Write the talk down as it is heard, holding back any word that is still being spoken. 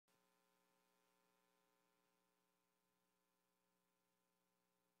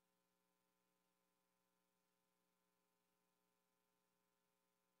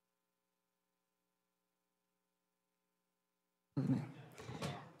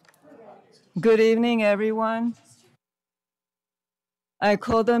Good evening, everyone. I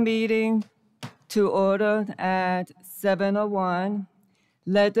call the meeting to order at 7:01.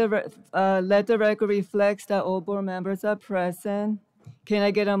 Let the record reflect that all board members are present. Can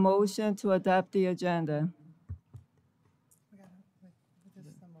I get a motion to adopt the agenda?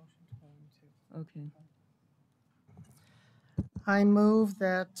 Okay. I move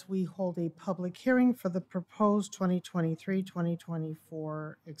that we hold a public hearing for the proposed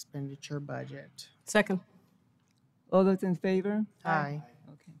 2023-2024 expenditure budget. Second. All those in favor? Aye.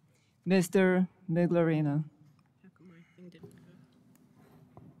 Okay. Mr. Miglarino.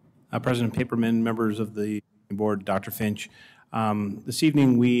 President Paperman, members of the board, Dr. Finch. This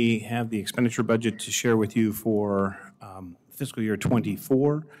evening we have the expenditure budget to share with you for fiscal year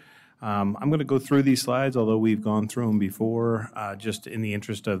 24. I'm going to go through these slides, although we've gone through them before, just in the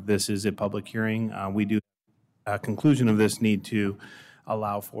interest of this is a public hearing. We do, conclusion of this, need to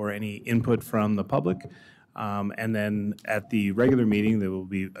allow for any input from the public. And then at the regular meeting that will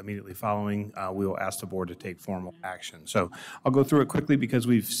be immediately following, we will ask the board to take formal action. So I'll go through it quickly because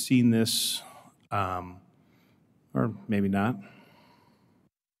we've seen this, or maybe not.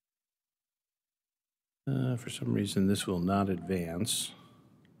 For some reason, this will not advance.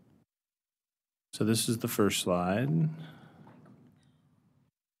 So this is the first slide.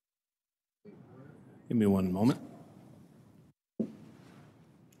 Give me one moment.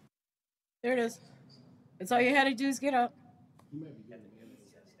 There it is. That's all you had to do is get up.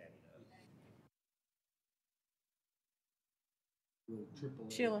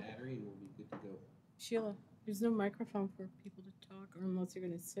 Sheila. Sheila, there's no microphone for people to talk, or unless you're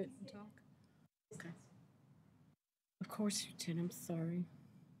going to sit and talk. Okay. Of course you did. I'm sorry.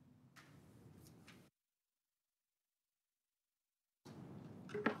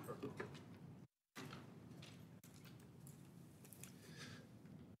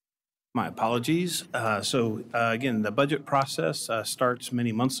 My apologies. Again, the budget process starts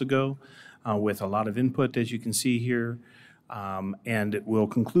many months ago with a lot of input, as you can see here, and it will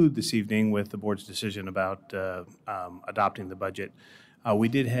conclude this evening with the board's decision about adopting the budget. We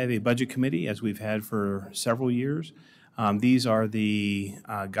did have a budget committee, as we've had for several years. These are the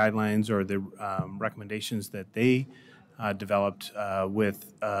guidelines or the recommendations that they developed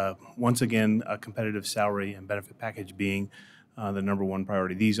with, once again, a competitive salary and benefit package being the number one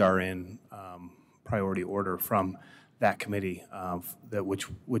priority. These are in priority order from that committee,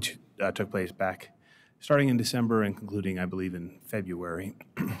 which took place back starting in December and concluding, I believe, in February.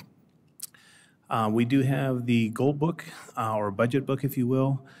 We do have the goal book, or budget book, if you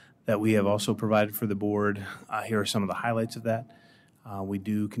will, that we have also provided for the board. Here are some of the highlights of that. We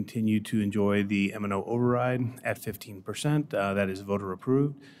do continue to enjoy the M&O override at 15%. That is voter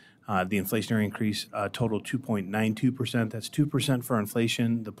approved. The inflationary increase total 2.92%. That's 2% for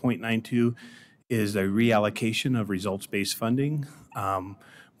inflation. The 0.92 is a reallocation of results-based funding,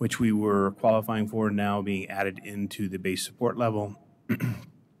 which we were qualifying for, now being added into the base support level.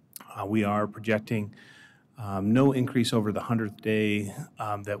 We are projecting no increase over the 100th day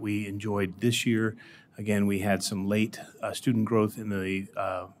that we enjoyed this year. Again, we had some late student growth in the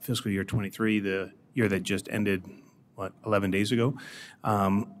fiscal year 23, the year that just ended, 11 days ago.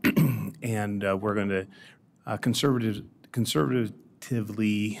 And we're going to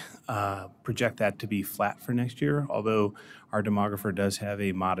conservatively project that to be flat for next year, although our demographer does have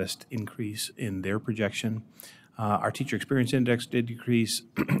a modest increase in their projection. Our teacher experience index did decrease,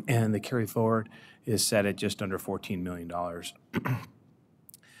 and the carry forward is set at just under $14 million.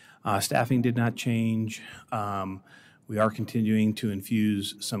 Staffing did not change. We are continuing to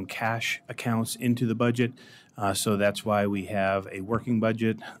infuse some cash accounts into the budget, so that's why we have a working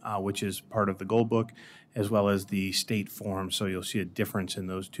budget, which is part of the goal book, as well as the state form. So you'll see a difference in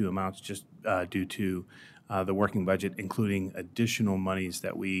those two amounts just due to the working budget, including additional monies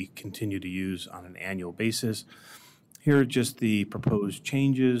that we continue to use on an annual basis. Here are just the proposed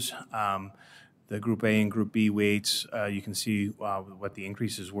changes. The Group A and Group B weights, you can see what the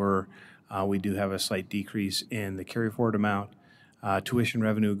increases were. We do have a slight decrease in the carry forward amount. Tuition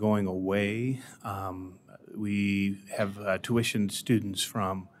revenue going away. We have tuition students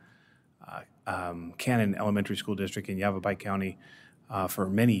from Cannon Elementary School District in Yavapai County for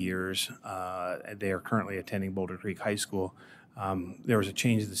many years. They are currently attending Boulder Creek High School. There was a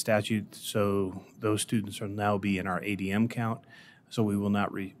change in the statute, so those students will now be in our ADM count, so we will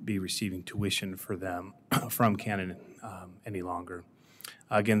not be receiving tuition for them from Cannon any longer.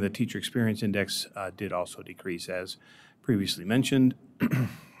 Again, the teacher experience index did also decrease, as previously mentioned.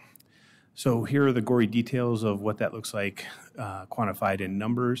 So here are the gory details of what that looks like quantified in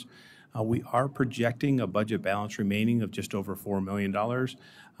numbers. We are projecting a budget balance remaining of just over $4 million.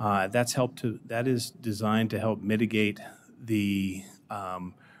 That is designed to help mitigate the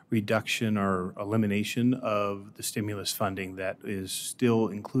reduction or elimination of the stimulus funding that is still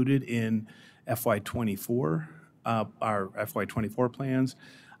included in FY24, our FY24 plans,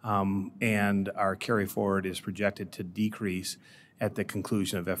 and our carry forward is projected to decrease at the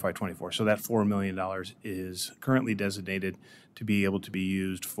conclusion of FY24. So that $4 million is currently designated to be able to be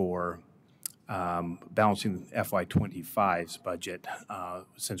used for balancing FY25's budget,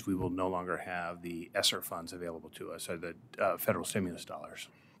 since we will no longer have the ESSER funds available to us, or the federal stimulus dollars.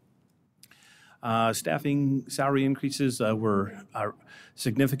 Staffing salary increases were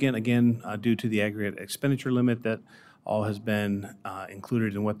significant, again, due to the aggregate expenditure limit that all has been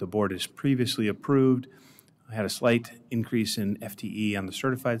included in what the board has previously approved. I had a slight increase in FTE on the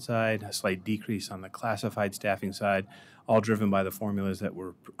certified side, a slight decrease on the classified staffing side, all driven by the formulas that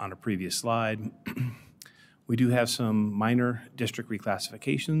were on a previous slide. We do have some minor district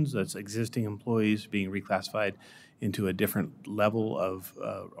reclassifications. That's existing employees being reclassified into a different level of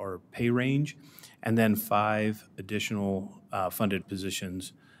or pay range, and then 5 additional funded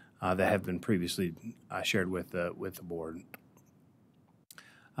positions that have been previously shared with the board.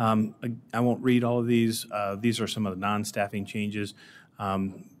 I won't read all of these. These are some of the non-staffing changes.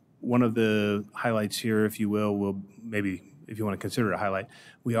 One of the highlights here, if you will maybe, if you want to consider it a highlight,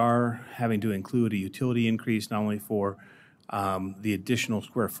 we are having to include a utility increase, not only for the additional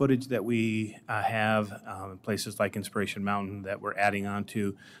square footage that we have in places like Inspiration Mountain that we're adding on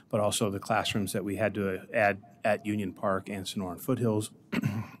to, but also the classrooms that we had to add at Union Park and Sonoran Foothills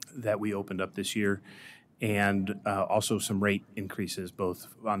that we opened up this year, and also some rate increases both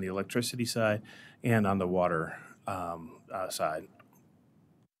on the electricity side and on the water side.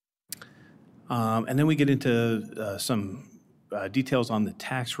 And then we get into some details on the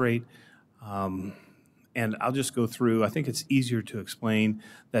tax rate. And I'll just go through, I think it's easier to explain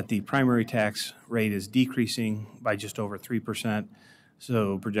that the primary tax rate is decreasing by just over 3%,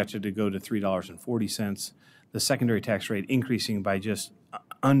 so projected to go to $3.40. The secondary tax rate increasing by just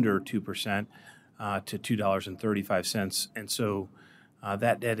under 2%. To $2.35. And so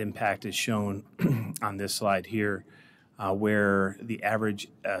that net impact is shown on this slide here, where the average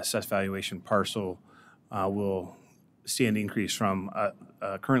assessed valuation parcel will see an increase from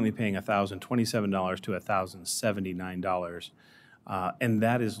currently paying $1,027 to $1,079. And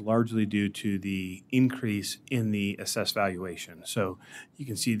that is largely due to the increase in the assessed valuation. So you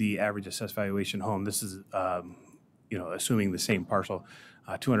can see the average assessed valuation home. This is, assuming the same parcel,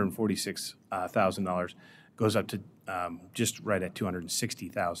 $246,000 goes up to just right at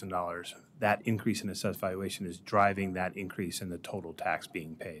 $260,000. That increase in assessed valuation is driving that increase in the total tax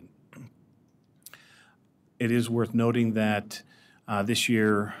being paid. It is worth noting that this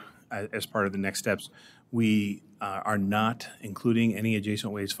year, as part of the next steps, we are not including any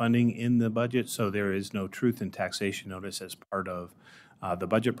adjacent ways funding in the budget, so there is no truth in taxation notice as part of the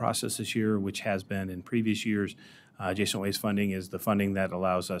budget process this year, which has been in previous years. Adjacent ways funding is the funding that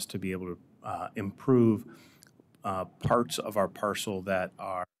allows us to be able to improve parts of our parcel that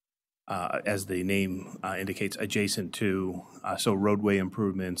are, as the name indicates, adjacent to, so roadway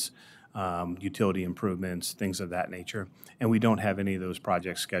improvements, utility improvements, things of that nature. And we don't have any of those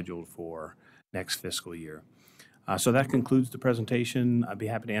projects scheduled for next fiscal year. So that concludes the presentation. I'd be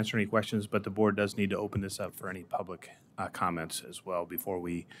happy to answer any questions, but the board does need to open this up for any public comments as well before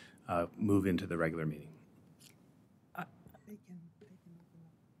we move into the regular meeting.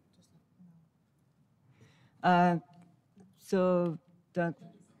 So,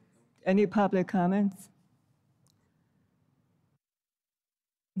 any public comments?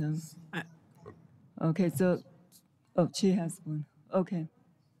 No. Okay, so, she has one. Okay.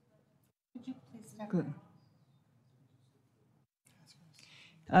 Good.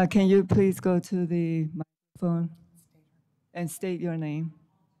 Can you please go to the microphone and state your name?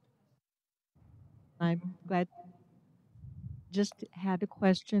 I'm glad. Just had a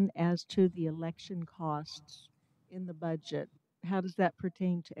question as to the election costs in the budget. How does that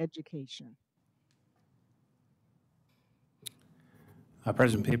pertain to education?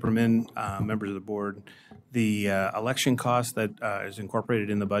 President Paperman, members of the board, the election costs that is incorporated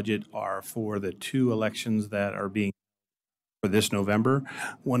in the budget are for the 2 elections that are being for this November.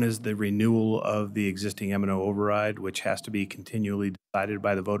 One is the renewal of the existing M&O override, which has to be continually decided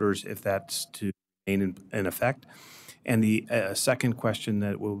by the voters if that's to remain in effect. And the second question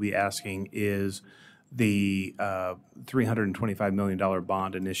that we'll be asking is the $325 million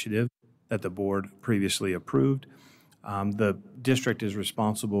bond initiative that the board previously approved. The district is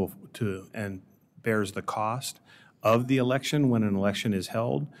responsible to and bears the cost of the election when an election is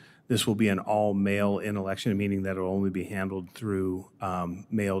held. This will be an all mail-in election, meaning that it will only be handled through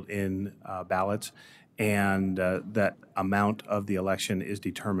mailed-in ballots. And that amount of the election is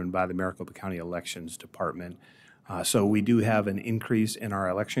determined by the Maricopa County Elections Department. So we do have an increase in our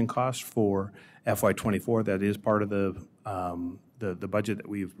election costs for FY24. That is part of the budget that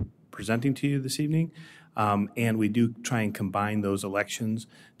we're presenting to you this evening. And we do try and combine those elections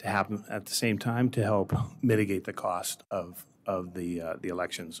to happen at the same time to help mitigate the cost of the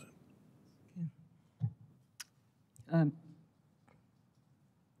elections. Name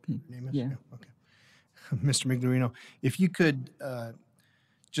is? Yeah. Okay. Mr. Miglorino, if you could,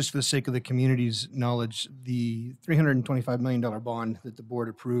 just for the sake of the community's knowledge, the $325 million bond that the board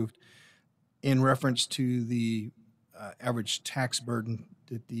approved in reference to the average tax burden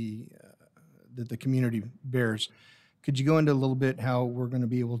that the community bears, could you go into a little bit how we're going to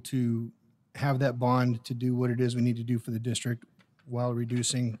be able to have that bond to do what it is we need to do for the district while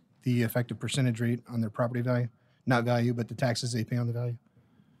reducing the effective percentage rate on their property value? Not value, but the taxes they pay on the value?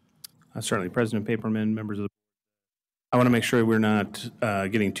 Certainly, President Paperman, members of the I want to make sure we're not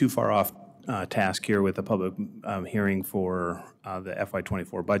getting too far off task here with the public hearing for the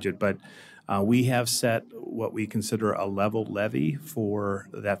FY24 budget, but we have set what we consider a level levy for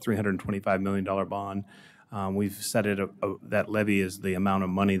that $325 million bond. We've set it, that levy is the amount of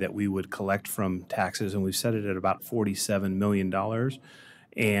money that we would collect from taxes, and we've set it at about $47 million.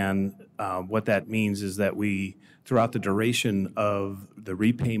 And what that means is that we, throughout the duration of the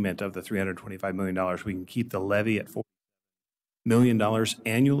repayment of the $325 million, we can keep the levy at $40 million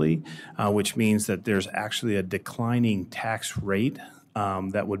annually, which means that there's actually a declining tax rate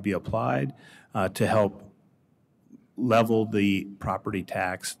that would be applied to help level the property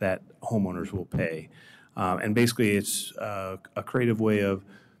tax that homeowners will pay. And basically, it's a creative way of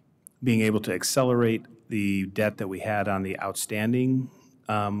being able to accelerate the debt that we had on the outstanding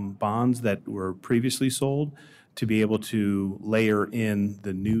bonds that were previously sold, to be able to layer in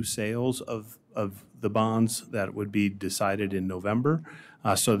the new sales of the bonds that would be decided in November,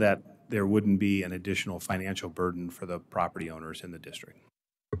 so that there wouldn't be an additional financial burden for the property owners in the district.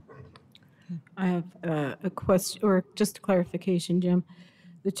 I have a question, or just a clarification, Jim.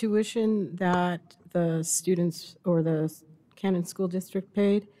 The tuition that the students or the Cannon School District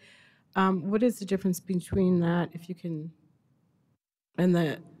paid, what is the difference between that, if you can,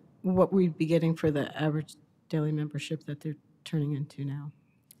 and what we'd be getting for the average daily membership that they're turning into now?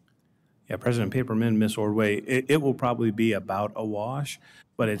 Yeah, President Paperman, Ms. Ordway, it will probably be about a wash,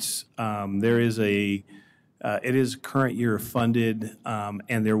 but it's it is current year funded,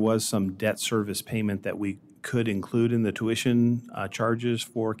 and there was some debt service payment that we could include in the tuition charges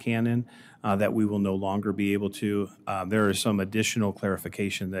for Cannon that we will no longer be able to. There is some additional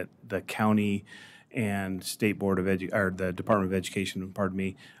clarification that the county and State Board of or the Department of Education, pardon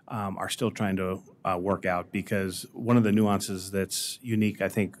me, are still trying to work out, because one of the nuances that's unique, I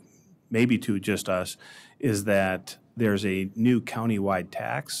think, maybe to just us, is that there's a new countywide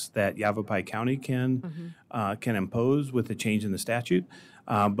tax that Yavapai County can impose with the change in the statute,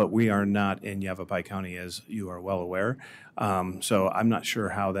 but we are not in Yavapai County, as you are well aware. So I'm not sure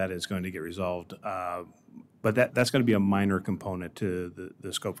how that is going to get resolved, but that's going to be a minor component to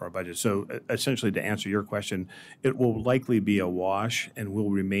the scope of our budget. So essentially, to answer your question, it will likely be a wash and will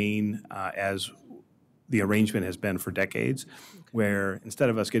remain as the arrangement has been for decades, where instead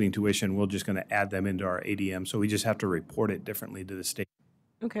of us getting tuition, we're just going to add them into our ADM. So we just have to report it differently to the state.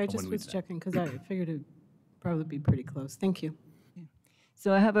 Okay, I just was checking because I figured it'd probably be pretty close. Thank you.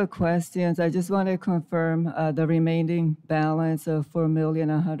 So I have a question. I just want to confirm the remaining balance of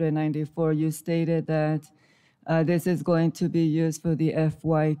 $4,194,000. You stated that this is going to be used for the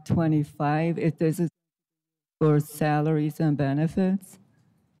FY25. If this is for salaries and benefits?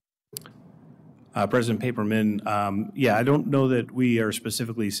 President Paperman, yeah, I don't know that we are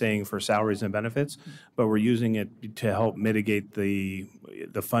specifically saying for salaries and benefits, but we're using it to help mitigate the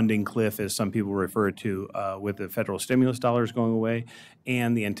funding cliff, as some people refer to, with the federal stimulus dollars going away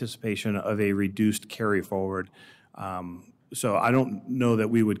and the anticipation of a reduced carry forward. So I don't know that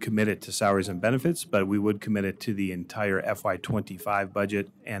we would commit it to salaries and benefits, but we would commit it to the entire FY25 budget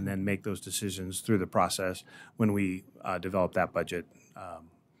and then make those decisions through the process when we develop that budget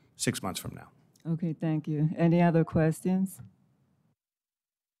 6 months from now. Okay, thank you. Any other questions?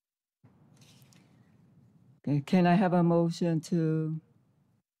 Okay, can I have a motion to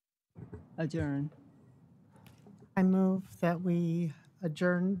adjourn? I move that we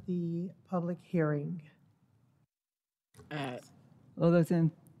adjourn the public hearing. All those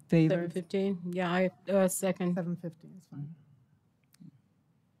in favor? 7:15? Yeah, I second. 7:50 is fine.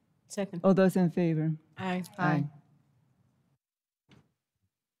 Second. All those in favor? Aye. Aye.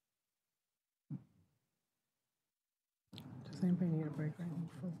 Does anybody need a break right now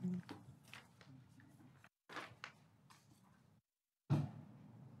before the meeting?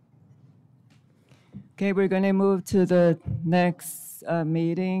 Okay, we're going to move to the next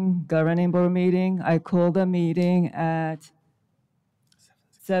meeting, governing board meeting. I call the meeting at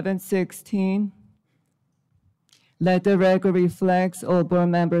 7:16. Let the record reflect all board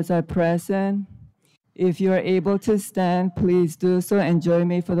members are present. If you are able to stand, please do so and join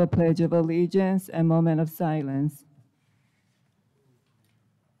me for the Pledge of Allegiance and moment of silence.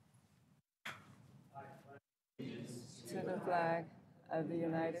 To the flag of the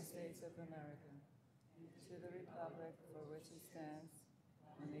United States of America, to the republic for which it stands,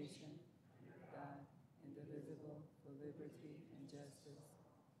 one nation, God, indivisible, for liberty and justice.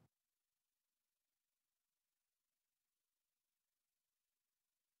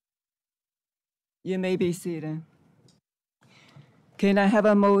 You may be seated. Can I have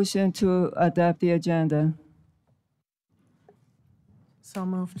a motion to adopt the agenda? So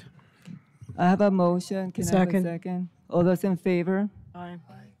moved. I have a motion. Can I have a Second. second? All those in favor? Aye.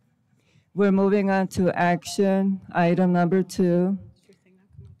 We're moving on to action, item number 2.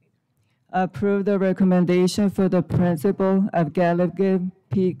 Approve the recommendation for the principal of Gallagher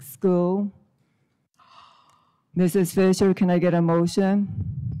Peak School. Mrs. Fisher, can I get a motion?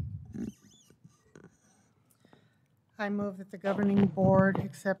 I move that the governing board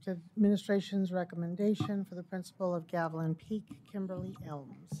accept administration's recommendation for the principal of Gavilan Peak, Kimberly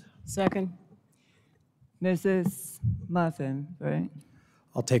Elms. Second. Mrs. Muffin, right?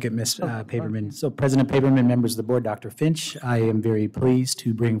 I'll take it, Ms. Paperman. So President Paperman, members of the board, Dr. Finch, I am very pleased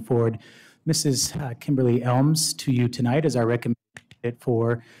to bring forward Mrs. Kimberly Elms to you tonight as our recommended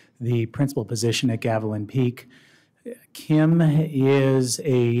for the principal position at Gavilan Peak. Kim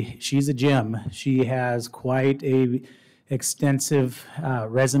she's a gem. She has quite a extensive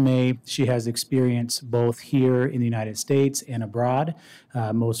resume. She has experience both here in the United States and abroad,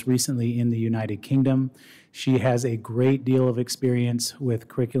 most recently in the United Kingdom. She has a great deal of experience with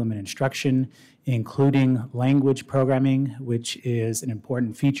curriculum and instruction, including language programming, which is an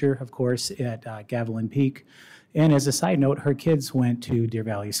important feature, of course, at Gavilan Peak. And as a side note, her kids went to Deer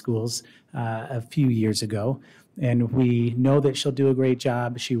Valley schools a few years ago, and we know that she'll do a great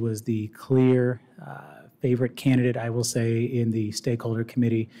job. She was the clear favorite candidate, I will say, in the stakeholder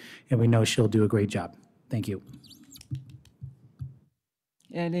committee, and we know she'll do a great job. Thank you.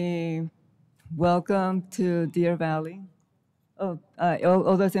 Welcome to Deer Valley.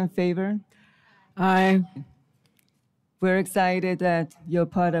 All those in favor? Aye. We're excited that you're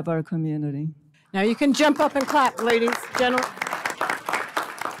part of our community. Now you can jump up and clap, ladies, gentlemen.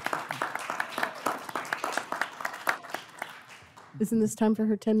 Isn't this time for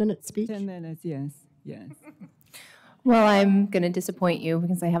her 10-minute speech? 10 minutes, yes, yes. Well, I'm going to disappoint you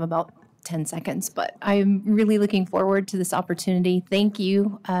because I have about 10 seconds, but I'm really looking forward to this opportunity. Thank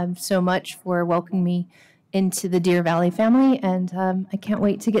you so much for welcoming me into the Deer Valley family, and I can't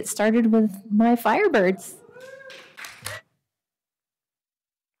wait to get started with my Firebirds.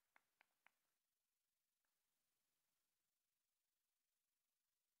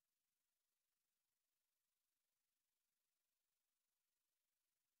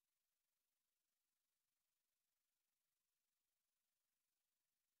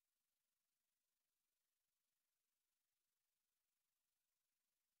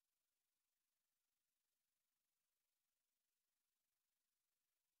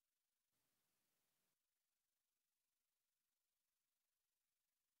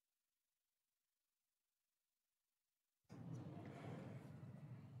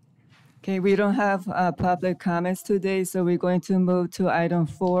 Okay, we don't have public comments today, so we're going to move to item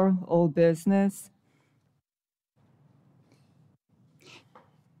 4, old business.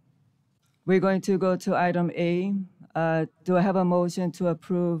 We're going to go to item A. Do I have a motion to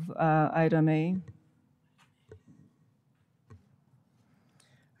approve item A?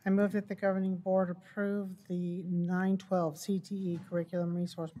 I move that the governing board approve the 912 CTE curriculum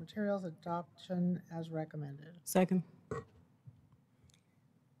resource materials adoption as recommended. Second.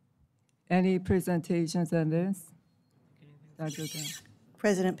 Any presentations on this? Dr. Gunn.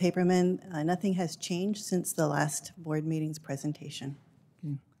 President Paperman, nothing has changed since the last board meeting's presentation.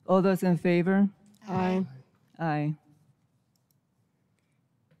 Okay. All those in favor? Aye. Aye.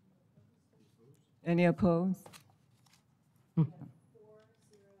 Any opposed? Okay.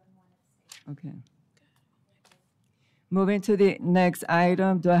 Moving to the next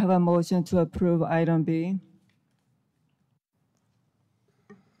item, do I have a motion to approve item B?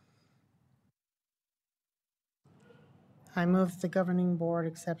 I move that the governing board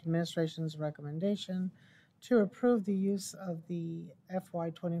accept administration's recommendation to approve the use of the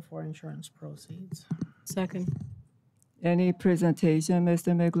FY24 insurance proceeds. Second. Any presentation,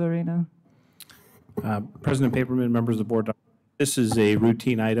 Mr. Miglorino? President Paperman, members of the board, this is a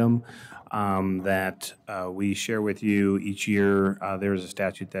routine item that we share with you each year. There is a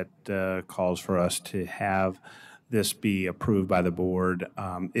statute that calls for us to have this be approved by the board.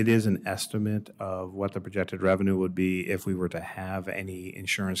 It is an estimate of what the projected revenue would be if we were to have any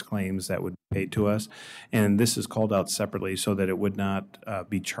insurance claims that would be paid to us. And this is called out separately so that it would not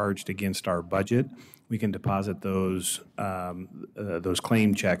be charged against our budget. We can deposit those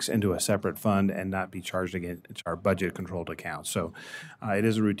claim checks into a separate fund and not be charged against our budget-controlled account. So it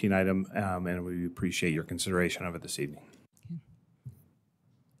is a routine item, and we appreciate your consideration of it this evening.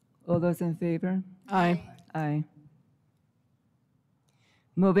 All those in favor? Aye. Aye.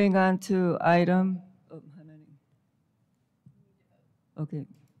 Moving on to item, how many? Okay.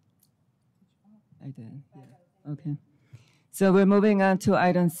 I did, yeah, okay. So we're moving on to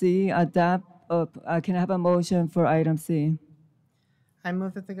item C, adopt, can I have a motion for item C? I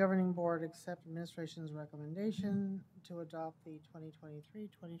move that the governing board accept administration's recommendation to adopt the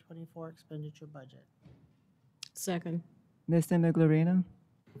 2023-2024 expenditure budget. Second. Mr. Miglorino?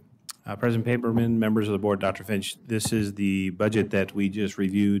 President Paperman, members of the board, Dr. Finch, this is the budget that we just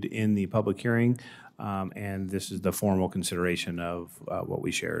reviewed in the public hearing, and this is the formal consideration of what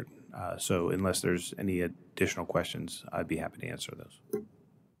we shared. So unless there's any additional questions, I'd be happy to answer those.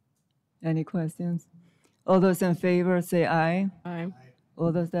 Any questions? All those in favor say aye. Aye.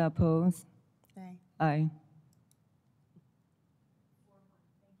 All those that oppose? Aye. Aye.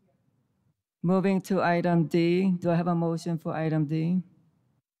 Moving to item D, do I have a motion for item D?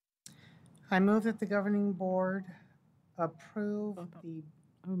 I move that the governing board approve the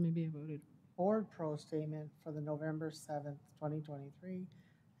Oh, maybe I voted. board pro statement for the November 7th, 2023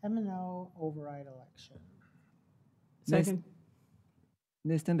 M&O override election. Second.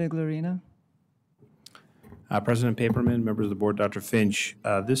 Mr. Miglorino? President Paperman, members of the board, Dr. Finch,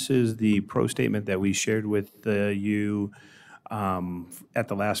 this is the pro statement that we shared with you at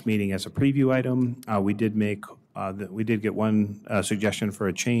the last meeting as a preview item. We did get one suggestion for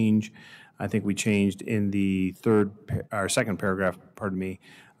a change. I think we changed in the second paragraph, pardon me,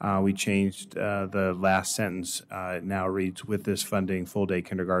 we changed the last sentence. It now reads, with this funding, full-day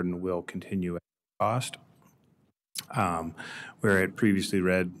kindergarten will continue at cost. Where it previously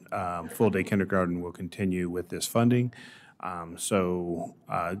read, full-day kindergarten will continue with this funding. So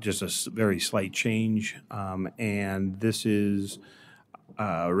just a very slight change. And this is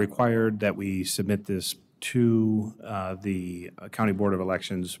required that we submit this to the County Board of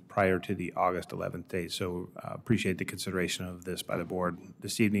Elections prior to the August 11th date. So appreciate the consideration of this by the board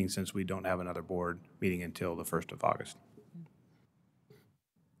this evening, since we don't have another board meeting until the 1st of August.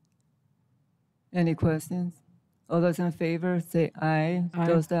 Any questions? All those in favor say aye. Aye.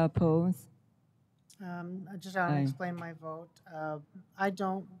 Those that oppose? I just want to Aye. explain my vote. I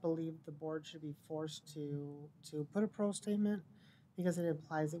don't believe the board should be forced to put a pro statement because it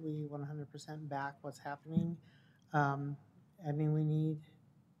implies that we 100% back what's happening. I mean,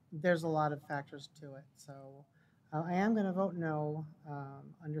 there's a lot of factors to it. So I am going to vote no,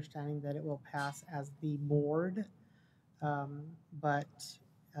 understanding that it will pass as the board, but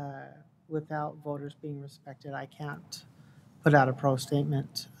without voters being respected, I can't put out a pro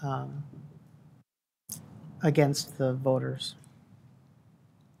statement against the voters.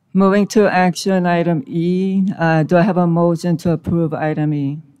 Moving to action item E, do I have a motion to approve item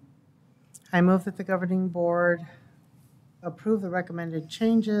E? I move that the governing board approve the recommended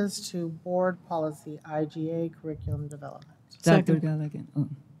changes to board policy IGA curriculum development. Dr. Second. Galligan. Oh.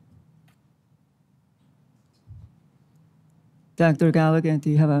 Dr. Galligan, do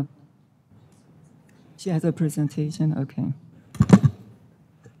you have a? She has a presentation. Okay.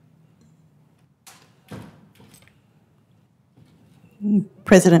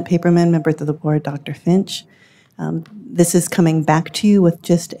 President Paperman, members of the board, Dr. Finch. This is coming back to you with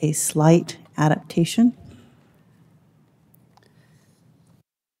just a slight adaptation.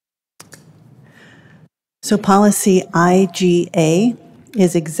 So policy IGA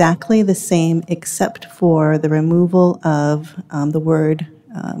is exactly the same except for the removal of the word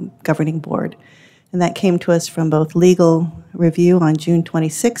governing board. And that came to us from both legal review on June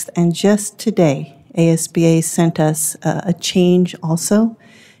 26th and just today. ASBA sent us a change also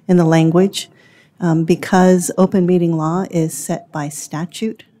in the language. Because open meeting law is set by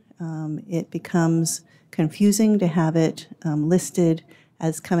statute, it becomes confusing to have it listed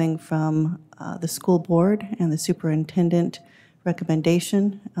as coming from the school board and the superintendent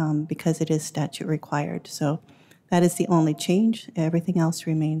recommendation because it is statute required. So that is the only change. Everything else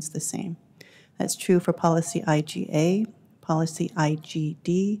remains the same. That's true for policy IGA, policy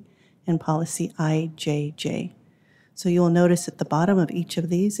IGD, and policy IJJ. So you will notice at the bottom of each of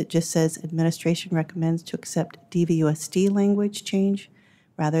these, it just says administration recommends to accept DVUSD language change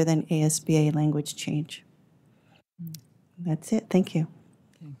rather than ASBA language change. That's it. Thank you.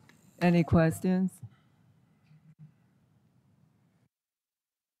 Okay. Any questions?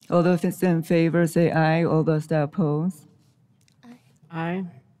 All those in favor say aye. All those that oppose? Aye.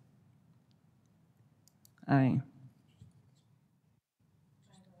 Aye.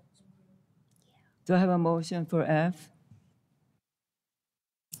 Do I have a motion for F?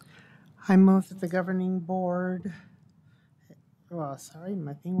 I move that the governing board, well, sorry,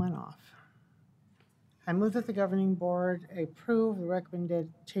 my thing went off. I move that the governing board approve the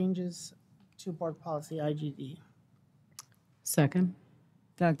recommended changes to board policy IGD. Second.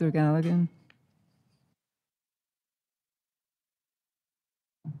 Dr. Galligan?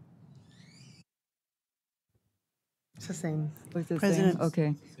 It's the same. What's the same? President.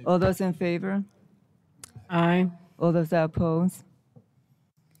 Okay. All those in favor? Aye. All those that oppose?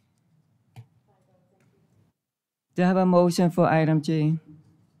 Do I have a motion for item G?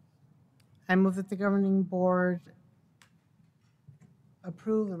 I move that the governing board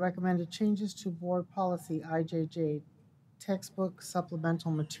approve the recommended changes to board policy IJJ, textbook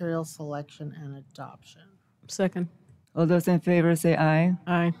supplemental material selection and adoption. Second. All those in favor say aye.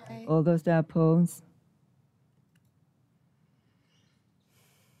 Aye. All those that oppose?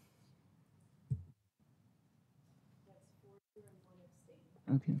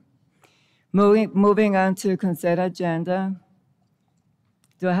 Okay. Moving on to consent agenda.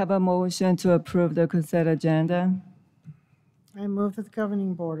 Do I have a motion to approve the consent agenda? I move that the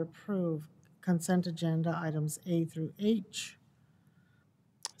governing board approve consent agenda items A through H.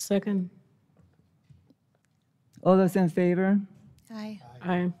 Second. All those in favor? Aye.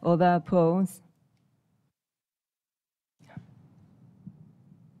 Aye. All that oppose?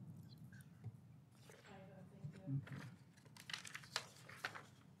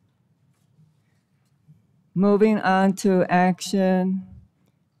 Moving on to action,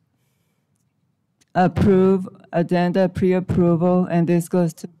 approve addenda pre-approval, and this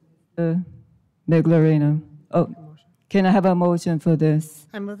goes to Miglerino. Oh, can I have a motion for this?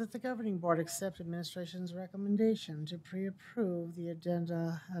 I move that the governing board accept administration's recommendation to pre-approve the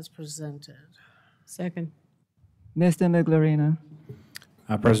addenda as presented. Second. Mr. Miglerino.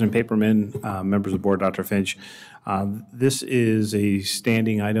 President Paperman, members of the board, Dr. Finch, this is a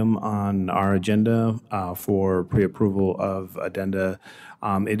standing item on our agenda for pre-approval of addenda.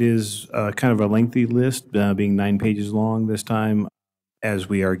 It is kind of a lengthy list, being 9 pages long this time, as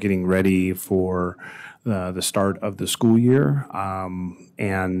we are getting ready for the start of the school year,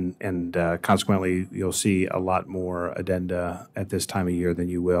 and consequently, you'll see a lot more addenda at this time of year than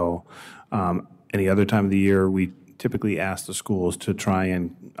you will any other time of the year. We typically ask the schools to try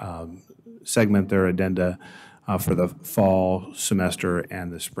and segment their addenda for the fall semester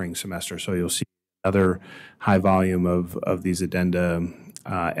and the spring semester. So you'll see another high volume of these addenda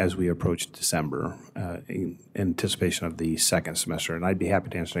as we approach December in anticipation of the second semester. And I'd be happy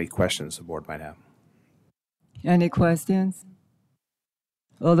to answer any questions the board might have. Any questions?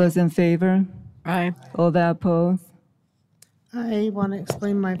 All those in favor? Aye. All that oppose? I want to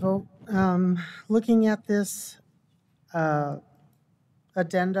explain my vote. Looking at this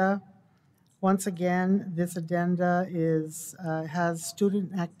addenda, once again, this addenda has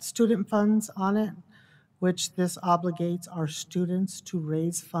student funds on it, which this obligates our students to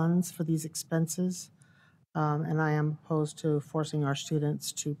raise funds for these expenses. And I am opposed to forcing our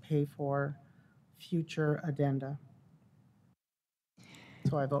students to pay for future addenda.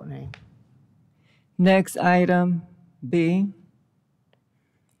 So I vote nay. Next item, B.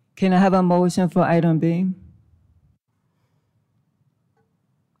 Can I have a motion for item B?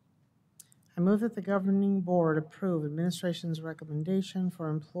 I move that the governing board approve administration's recommendation for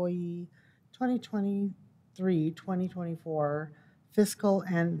employee 2023-2024 fiscal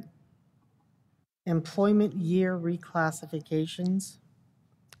and employment year reclassifications.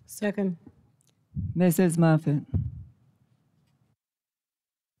 Second. Mrs. Moffett.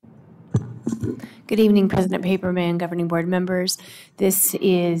 Good evening, President Paperman, governing board members. This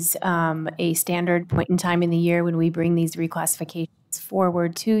is a standard point in time in the year when we bring these reclassifications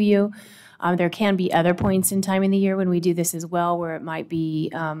forward to you. There can be other points in time in the year when we do this as well, where it might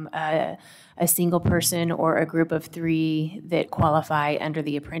be a single person or a group of 3 that qualify under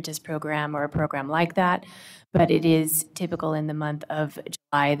the apprentice program or a program like that. But it is typical in the month of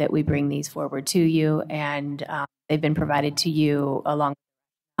July that we bring these forward to you, and they've been provided to you along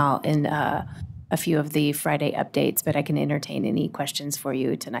in a few of the Friday updates, but I can entertain any questions for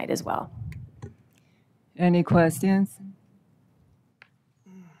you tonight as well. Any questions?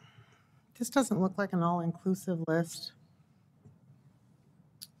 This doesn't look like an all-inclusive list.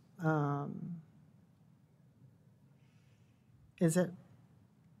 Is it?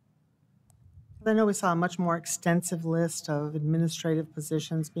 I know we saw a much more extensive list of administrative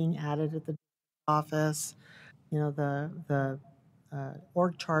positions being added at the office. You know, the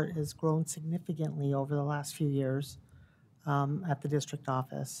org chart has grown significantly over the last few years at the district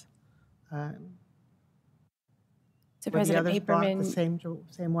office. So Were the President others brought the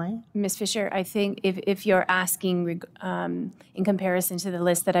Paperman, same way? Ms. Fisher, I think if you're asking in comparison to the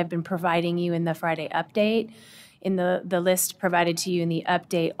list that I've been providing you in the Friday update, in the list provided to you in the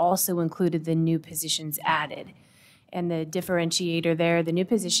update also included the new positions added. And the differentiator there, the new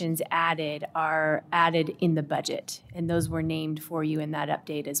positions added are added in the budget. And those were named for you in that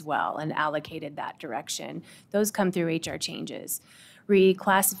update as well and allocated that direction. Those come through HR changes.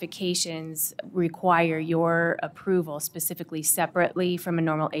 Reclassifications require your approval specifically separately from a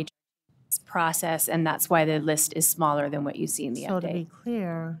normal HR process, and that's why the list is smaller than what you see in the So update. to be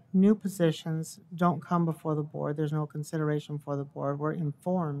clear, new positions don't come before the board. There's no consideration for the board. We're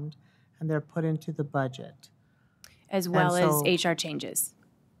informed, and they're put into the budget. As well so- as HR changes.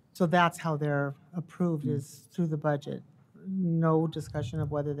 So that's how they're approved, is through the budget. No discussion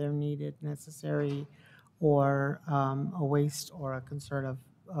of whether they're needed, necessary, or a waste or a concern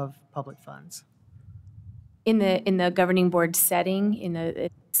of public funds. In the governing board setting, in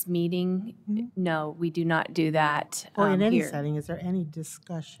this meeting, no, we do not do that Or in any here. setting, is there any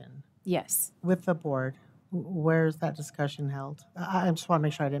discussion Yes. with the board? Where's that discussion held? I just want to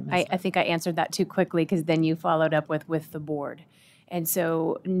make sure I didn't miss I think I answered that too quickly because then you followed up with the board. And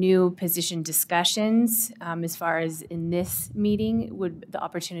so new position discussions, as far as in this meeting, the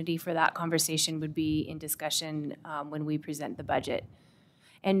opportunity for that conversation would be in discussion when we present the budget.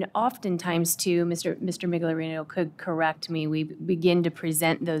 And oftentimes too, Mr. Miglerino could correct me, we begin to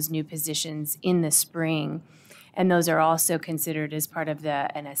present those new positions in the spring. And those are also considered as part of the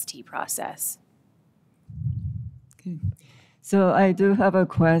NST process. Okay. So I do have a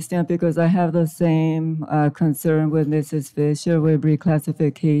question because I have the same concern with Mrs. Fisher with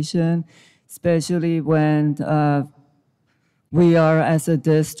reclassification, especially when we are as a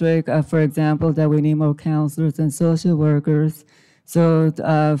district, for example, that we need more counselors and social workers. So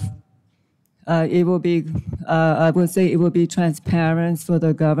it will be, I would say it will be transparent for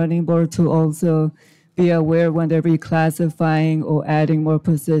the governing board to also be aware when they're reclassifying or adding more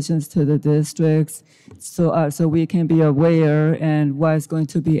positions to the districts, so we can be aware and what's going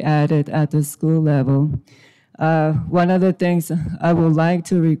to be added at the school level. One of the things I would like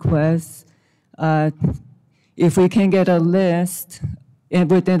to request, if we can get a list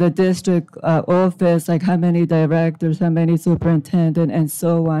within the district office, like how many directors, how many superintendent, and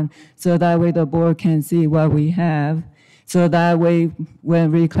so on, so that way the board can see what we have. So that way,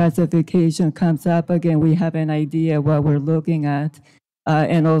 when reclassification comes up again, we have an idea what we're looking at,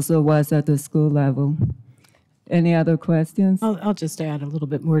 and also what's at the school level. Any other questions? I'll just add a little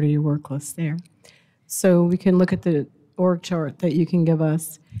bit more to your work list there. So we can look at the org chart that you can give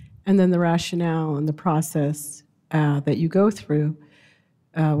us, and then the rationale and the process that you go through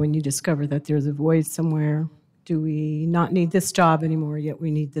when you discover that there's a void somewhere. Do we not need this job anymore, yet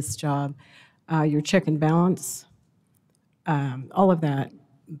we need this job? Your check and balance, all of that.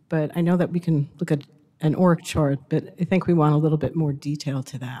 But I know that we can look at an org chart, but I think we want a little bit more detail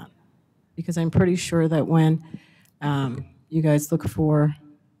to that. Because I'm pretty sure that when you guys look for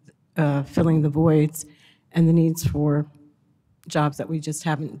filling the voids and the needs for jobs that we just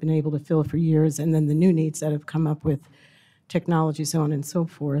haven't been able to fill for years, and then the new needs that have come up with technology, so on and so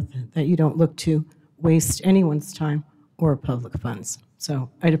forth, that you don't look to waste anyone's time or public funds. So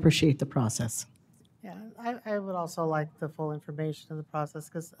I'd appreciate the process. Yeah, I would also like the full information of the process,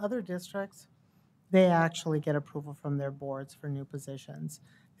 because other districts, they actually get approval from their boards for new positions.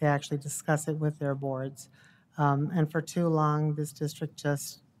 They actually discuss it with their boards. And for too long, this district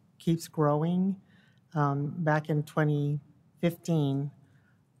just keeps growing. Back in 2015,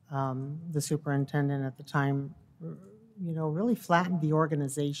 the superintendent at the time, really flattened the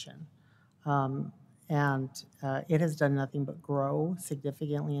organization. And it has done nothing but grow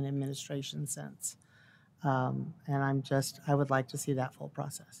significantly in administration since. And I would like to see that full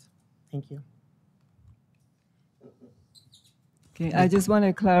process. Thank you. Okay, I just want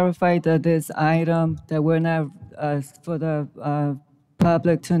to clarify that this item, that we're not, for the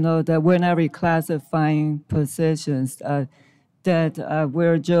public to know, that we're not reclassifying positions, that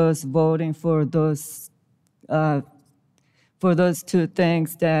we're just voting for those two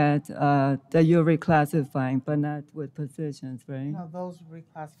things that you're reclassifying, but not with positions, right? No, those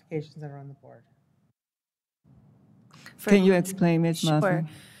reclassifications that are on the board. Can you explain, Ms. Muffin? Sure.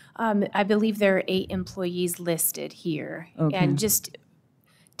 I believe there are 8 employees listed here. Okay. And just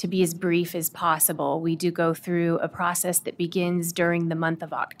to be as brief as possible, we do go through a process that begins during the month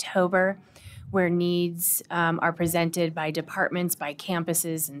of October, where needs are presented by departments, by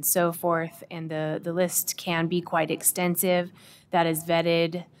campuses, and so forth. And the list can be quite extensive. That is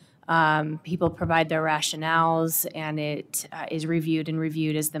vetted. People provide their rationales, and it is reviewed and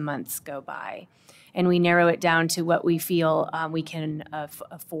reviewed as the months go by. And we narrow it down to what we feel we can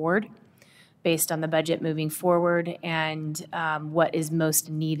afford based on the budget moving forward, and what is most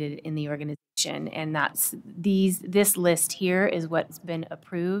needed in the organization. And that's this list here is what's been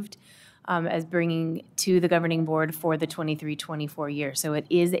approved as bringing to the governing board for the 23-24 year. So it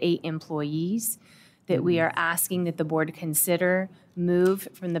is 8 employees that we are asking that the board consider move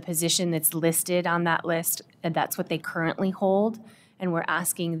from the position that's listed on that list, and that's what they currently hold. And we're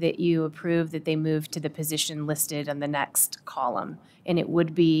asking that you approve that they move to the position listed on the next column. And it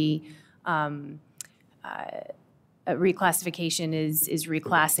would be a reclassification is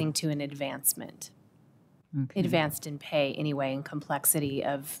reclassing to an advancement. Okay. Advanced in pay anyway, and complexity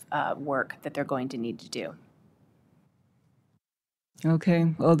of work that they're going to need to do.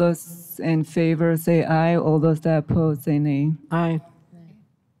 Okay, all those in favor say aye, all those that oppose say nay. Aye.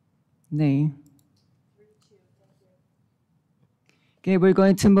 Nay. Okay, we're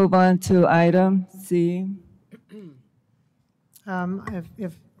going to move on to item C.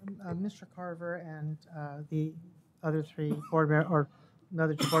 If Mr. Carver and the other 3 board or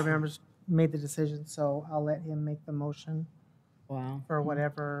another 2 board members made the decision, so I'll let him make the motion Wow. for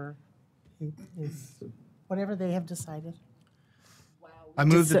whatever whatever they have decided. I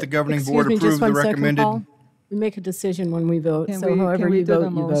move that the governing board Excuse me, approve just the one second, recommended. Paul. We make a decision when we vote, Can so we- however can we you do the vote,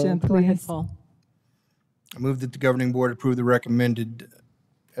 you motion, vote. Go ahead, please? Paul. I move that the governing board approve the recommended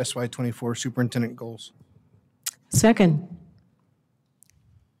SY24 superintendent goals. Second.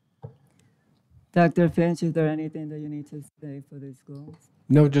 Dr. Finch, is there anything that you need to say for these goals?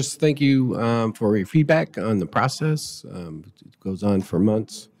 No, just thank you for your feedback on the process. It goes on for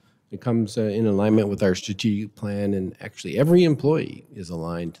months. It comes in alignment with our strategic plan, and actually every employee is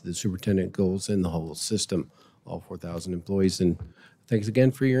aligned to the superintendent goals in the whole system, all 4,000 employees. And thanks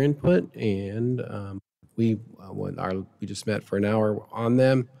again for your input. And we just met for an hour on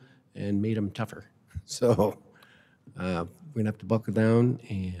them and made them tougher. So we're gonna have to buckle down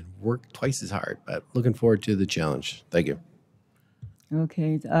and work twice as hard. But looking forward to the challenge. Thank you.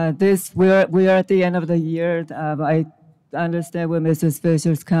 Okay, we are at the end of the year. I understand where Mrs.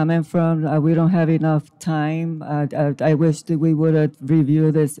 Fisher's coming from. We don't have enough time. I wish that we would have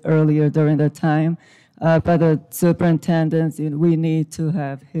reviewed this earlier during the time. But the superintendent, we need to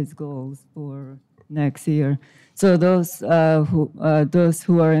have his goals for next year. So those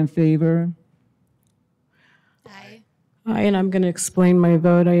who are in favor. Aye. Aye, and I'm going to explain my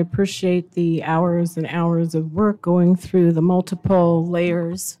vote. I appreciate the hours and hours of work going through the multiple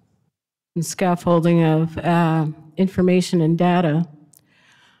layers and scaffolding of information and data.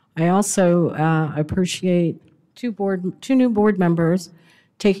 I also appreciate two new board members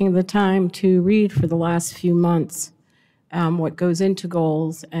taking the time to read for the last few months what goes into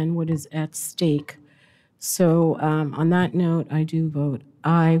goals and what is at stake. So on that note, I do vote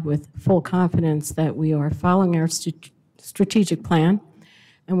aye with full confidence that we are following our strategic plan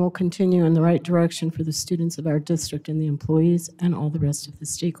and will continue in the right direction for the students of our district and the employees and all the rest of the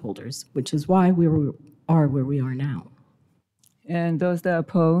stakeholders, which is why we are where we are now. And those that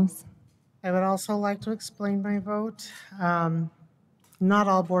oppose? I would also like to explain my vote. Not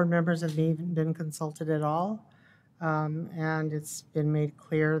all board members have even been consulted at all. And it's been made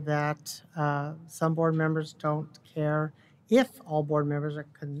clear that some board members don't care if all board members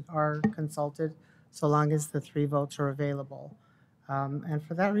are consulted, so long as the 3 votes are available. And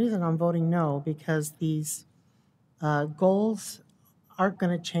for that reason, I'm voting no, because these goals aren't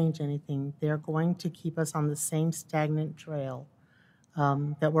going to change anything. They're going to keep us on the same stagnant trail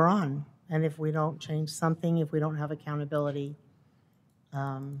that we're on. And if we don't change something, if we don't have accountability,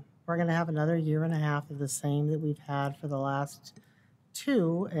 we're going to have another year and a half of the same that we've had for the last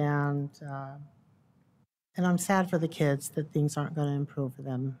 2. And I'm sad for the kids that things aren't going to improve for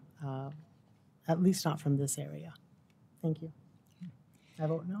them, at least not from this area. Thank you. I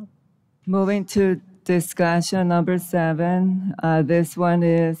vote no. Moving to discussion number 7. This one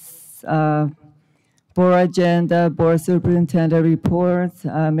is board agenda, board superintendent reports.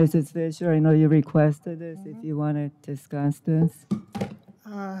 Mrs. Fisher, I know you requested this. If you want to discuss this.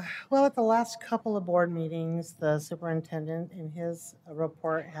 Well, at the last couple of board meetings, the superintendent in his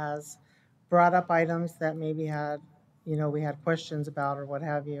report has brought up items that maybe we had questions about or what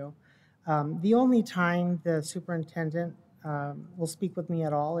have you. The only time the superintendent will speak with me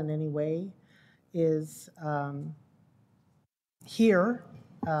at all in any way is here.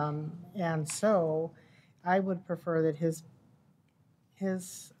 And so I would prefer that his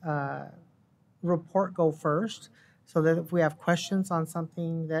report go first, so that if we have questions on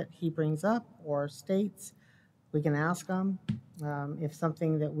something that he brings up or states, we can ask him. If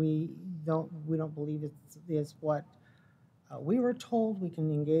something that we don't believe is what we were told, we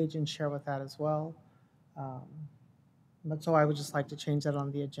can engage and share with that as well. But so I would just like to change that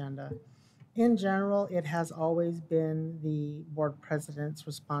on the agenda. In general, it has always been the board president's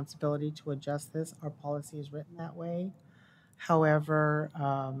responsibility to adjust this. Our policy is written that way. However,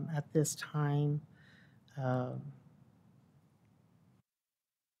 at this time,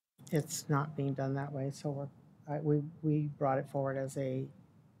 it's not being done that way. So we brought it forward as a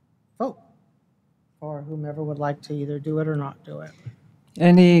vote for whomever would like to either do it or not do it.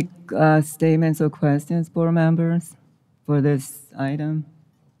 Any statements or questions, board members, for this item?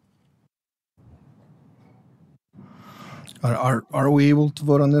 Are we able to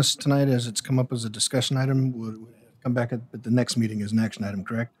vote on this tonight as it's come up as a discussion item? Would come back at the next meeting as an action item,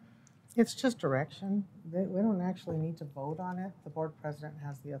 correct? It's just direction. We don't actually need to vote on it. The board president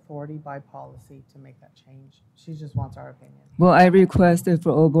has the authority by policy to make that change. She just wants our opinion. Well, I requested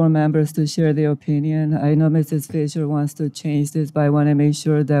for all board members to share their opinion. I know Mrs. Fisher wants to change this, but I want to make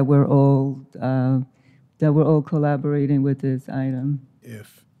sure that we're all collaborating with this item.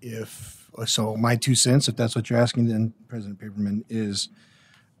 So my 2 cents, if that's what you're asking, then President Paperman, is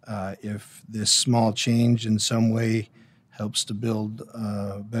if this small change in some way helps to build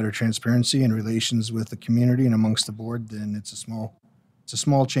better transparency and relations with the community and amongst the board, then it's a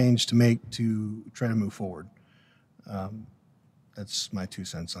small change to make to try to move forward. That's my 2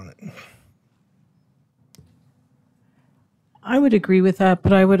 cents on it. I would agree with that,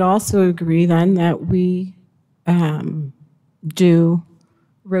 but I would also agree then that we do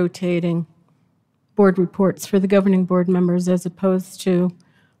rotating board reports for the governing board members, as opposed to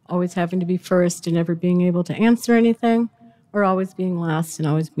always having to be first and never being able to answer anything, or always being last and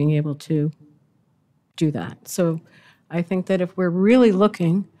always being able to do that. So I think that if we're really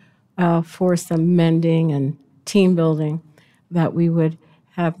looking for some mending and team building, that we would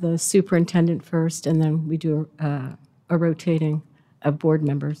have the superintendent first, and then we do a rotating of board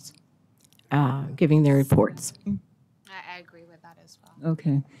members giving their reports. I agree with that as well.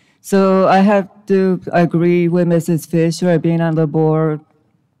 Okay. So I have to agree with Mrs. Fisher. I've been on the board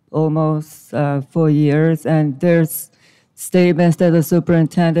almost 4 years, and there's statements that the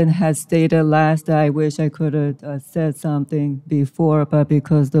superintendent has stated last that I wish I could have said something before, but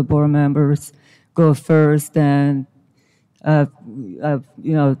because the board members go first, and I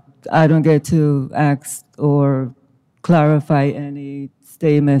don't get to ask or clarify any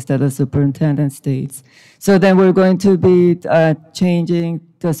statements that the superintendent states. So then we're going to be changing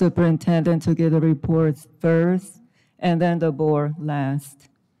the superintendent to give the reports first, and then the board last.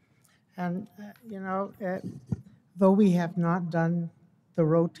 And, though we have not done the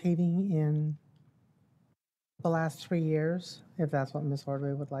rotating in the last 3 years, if that's what Ms.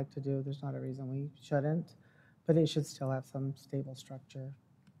 Ordway would like to do, there's not a reason we shouldn't, but it should still have some stable structure.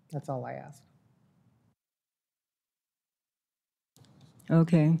 That's all I ask.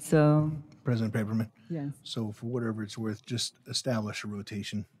 Okay, so. President Paperman? Yes. So for whatever it's worth, just establish a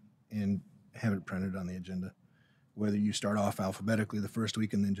rotation and have it printed on the agenda. Whether you start off alphabetically the first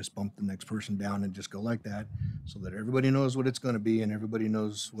week and then just bump the next person down and just go like that, so that everybody knows what it's going to be and everybody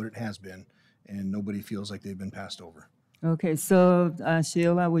knows what it has been, and nobody feels like they've been passed over. Okay, so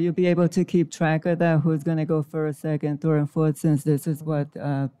Sheila, will you be able to keep track of that? Who's going to go first, second, third, and fourth, since this is what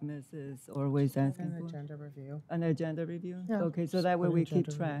Mrs. Orway's asking An for? agenda review. An agenda review? Yeah, Okay, so just that way put we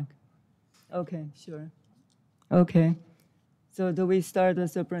agenda keep review. track. Okay, sure. Okay, so do we start the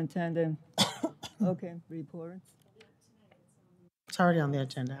superintendent? Okay, reports. It's already on the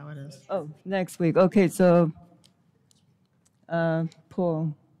agenda, how it is. Oh, next week. Okay, so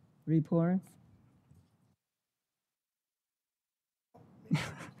Paul, reports.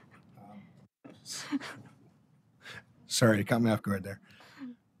 Sorry, it caught me off guard there.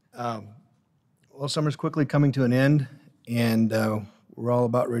 Well, summer's quickly coming to an end, and we're all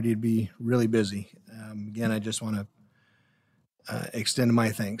about ready to be really busy. Again, I just want to extend my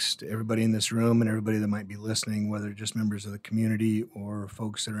thanks to everybody in this room and everybody that might be listening, whether just members of the community or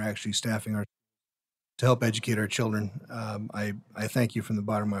folks that are actually staffing our to help educate our children. I thank you from the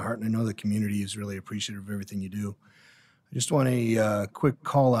bottom of my heart, and I know the community is really appreciative of everything you do. I just want a quick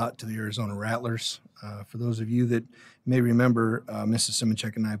call out to the Arizona Rattlers. For those of you that may remember, Mrs.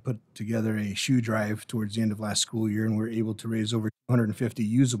 Simoncek and I put together a shoe drive towards the end of last school year, and we were able to raise over 250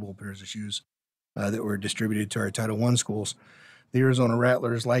 usable pairs of shoes that were distributed to our Title I schools. The Arizona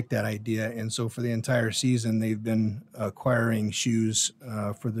Rattlers like that idea, and so for the entire season, they've been acquiring shoes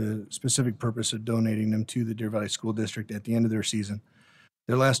for the specific purpose of donating them to the Deer Valley School District at the end of their season.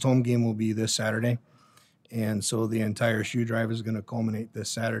 Their last home game will be this Saturday, and so the entire shoe drive is going to culminate this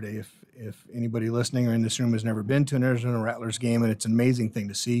Saturday. If anybody listening or in this room has never been to an Arizona Rattlers game, and it's an amazing thing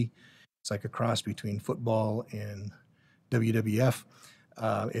to see, it's like a cross between football and WWF.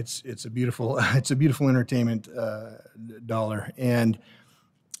 It's a beautiful entertainment dollar, and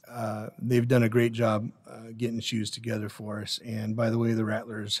they've done a great job getting shoes together for us. And by the way, the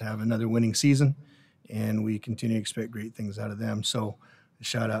Rattlers have another winning season, and we continue to expect great things out of them. So, a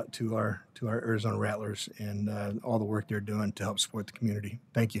shout out to our Arizona Rattlers and all the work they're doing to help support the community.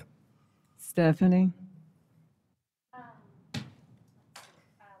 Thank you, Stephanie.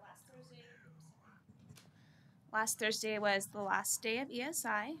 Last Thursday was the last day of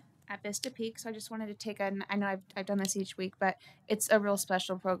ESI at Vista Peak, so I just wanted to take I know I've done this each week, but it's a real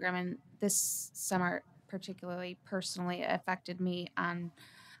special program, and this summer particularly personally affected me. I'm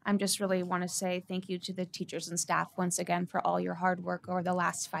just really want to say thank you to the teachers and staff once again for all your hard work over the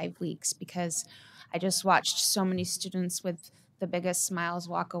last 5 weeks, because I just watched so many students with the biggest smiles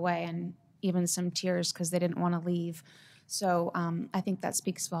walk away, and even some tears because they didn't want to leave. So I think that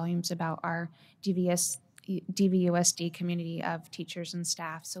speaks volumes about our DVUSD community of teachers and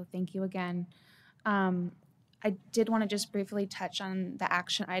staff. So thank you again. I did want to just briefly touch on the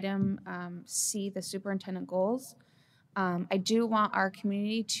action item C, the superintendent goals. I do want our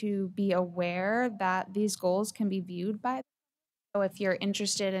community to be aware that these goals can be viewed by. So if you're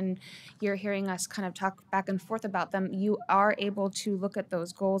interested and you're hearing us kind of talk back and forth about them, you are able to look at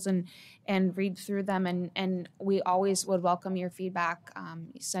those goals and read through them. And we always would welcome your feedback.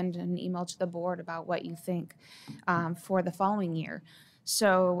 Send an email to the board about what you think for the following year.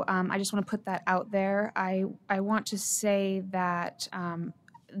 So I just want to put that out there. I want to say that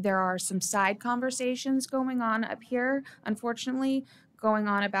there are some side conversations going on up here, unfortunately, going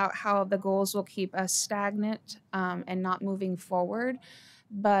on about how the goals will keep us stagnant and not moving forward.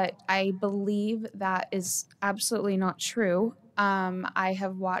 But I believe that is absolutely not true. I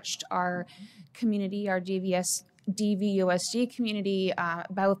have watched our community, our DVUSD community,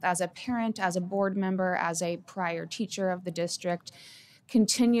 both as a parent, as a board member, as a prior teacher of the district,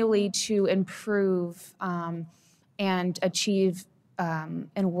 continually to improve and achieve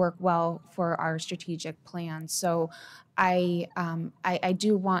and work well for our strategic plan. So I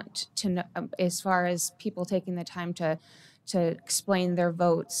do want to know, as far as people taking the time to explain their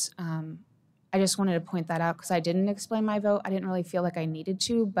votes, I just wanted to point that out because I didn't explain my vote. I didn't really feel like I needed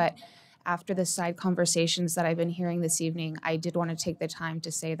to, but after the side conversations that I've been hearing this evening, I did want to take the time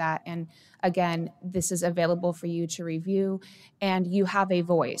to say that. And again, this is available for you to review, and you have a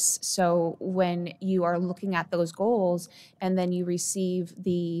voice. So when you are looking at those goals and then you receive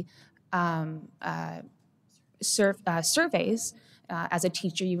the surveys, as a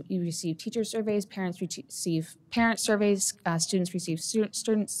teacher, you receive teacher surveys, parents receive parent surveys, students receive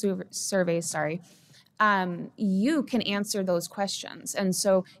student surveys, sorry. You can answer those questions. And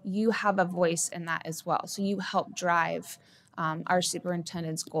so you have a voice in that as well. So you help drive our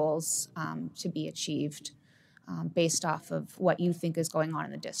superintendent's goals to be achieved based off of what you think is going on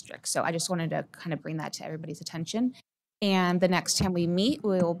in the district. So I just wanted to kind of bring that to everybody's attention. And the next time we meet,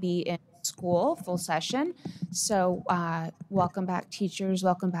 we'll be in school, full session. So welcome back, teachers.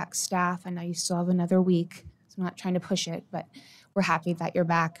 Welcome back, staff. I know you still have another week, so I'm not trying to push it, but we're happy that you're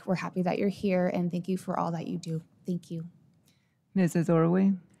back. We're happy that you're here, and thank you for all that you do. Thank you. Mrs.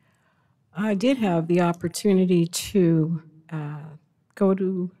 Orwe? I did have the opportunity to go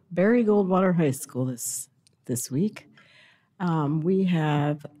to Barry Goldwater High School this week. We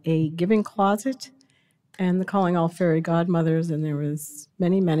have a giving closet and the Calling All Fairy Godmothers, and there was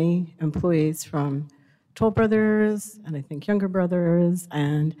many employees from Toll Brothers and I think Younger Brothers,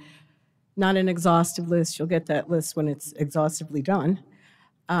 and not an exhaustive list. You'll get that list when it's exhaustively done.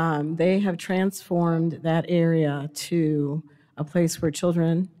 They have transformed that area to a place where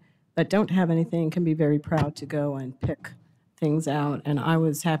children that don't have anything can be very proud to go and pick things out. And I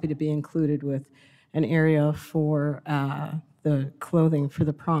was happy to be included with an area for the clothing for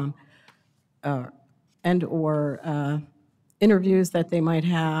the prom and or interviews that they might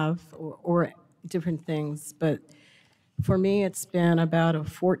have or different things. But for me, it's been about a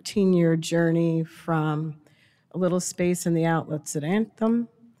 14-year journey from a little space in the outlets at Anthem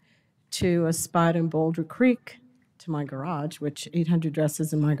to a spot in Boulder Creek to my garage, which 800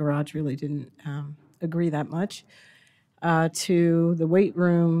 dresses in my garage really didn't agree that much, to the weight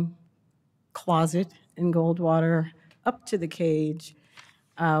room closet in Goldwater, up to the cage,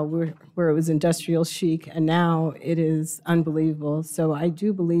 where it was industrial chic, and now it is unbelievable. So I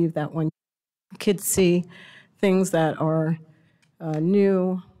do believe that when kids see things that are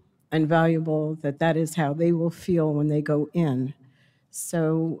new and valuable, that is how they will feel when they go in.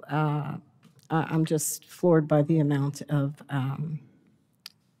 So I'm just floored by the amount of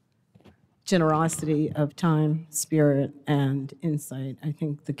generosity of time, spirit, and insight. I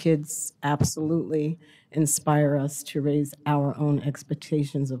think the kids absolutely inspire us to raise our own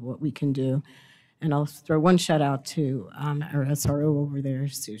expectations of what we can do. And I'll throw one shout out to our SRO over there.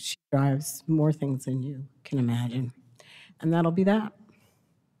 So she drives more things than you can imagine. And that'll be that.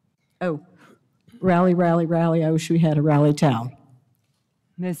 Oh, rally, rally, rally. I wish we had a rally towel.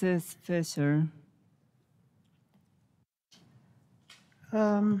 Mrs. Fisher.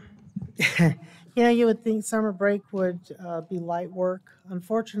 Yeah, you would think summer break would be light work.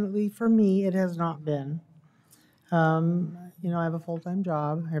 Unfortunately for me, it has not been. You know, I have a full-time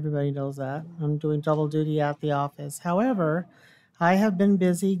job. Everybody knows that. I'm doing double duty at the office. However, I have been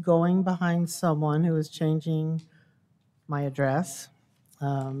busy going behind someone who is changing my address,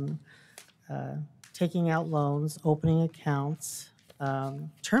 taking out loans, opening accounts,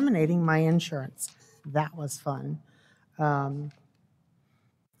 terminating my insurance. That was fun.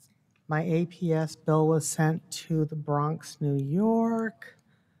 My APS bill was sent to the Bronx, New York.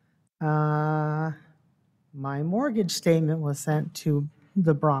 My mortgage statement was sent to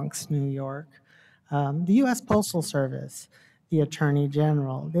the Bronx, New York. The U.S. Postal Service, the Attorney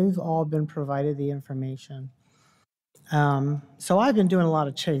General, they've all been provided the information. So I've been doing a lot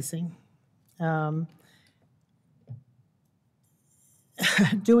of chasing.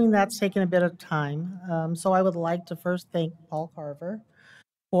 Doing that's taken a bit of time. So I would like to first thank Paul Carver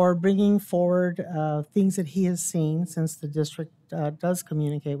for bringing forward things that he has seen, since the district does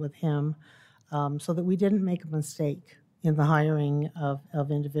communicate with him, so that we didn't make a mistake in the hiring of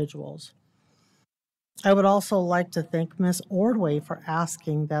individuals. I would also like to thank Ms. Ordway for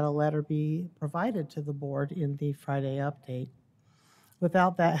asking that a letter be provided to the board in the Friday update.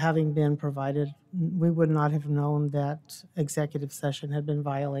 Without that having been provided, we would not have known that executive session had been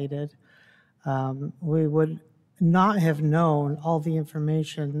violated. We would not have known all the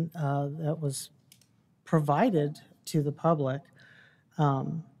information that was provided to the public.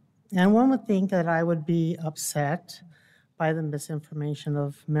 And one would think that I would be upset by the misinformation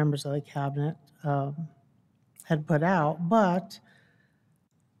of members of the cabinet had put out, but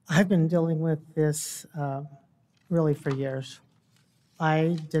I've been dealing with this really for years.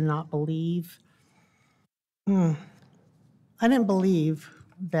 I did not believe, I didn't believe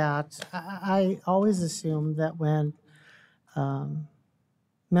that, I always assumed that when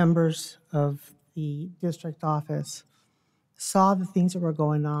members of the district office saw the things that were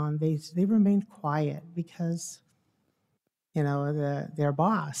going on, they remained quiet because, you know, their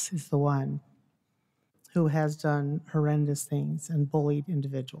boss is the one who has done horrendous things and bullied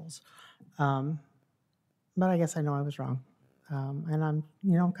individuals. But I guess I know I was wrong. And I'm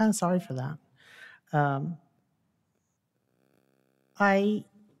kind of sorry for that.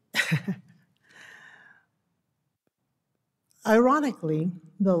 Ironically,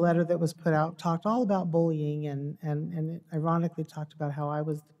 the letter that was put out talked all about bullying, and it ironically talked about how I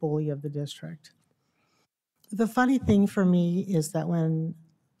was the bully of the district. The funny thing for me is that when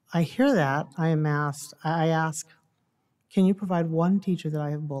I hear that, I ask, can you provide one teacher that I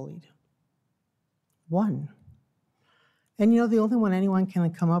have bullied? One. And the only one anyone can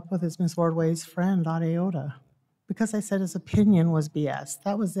come up with is Ms. Ordway's friend, Dot Iota, because I said his opinion was BS.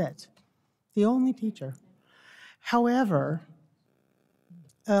 That was it. The only teacher. However,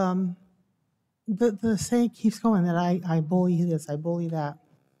 the saying keeps going that I bully this, I bully that.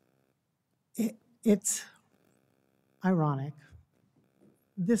 It's ironic.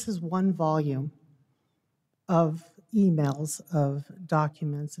 This is one volume of emails, of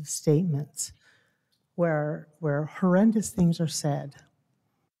documents, of statements where horrendous things are said.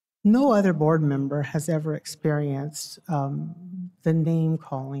 No other board member has ever experienced the name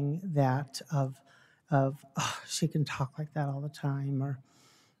calling that of oh, she can talk like that all the time, or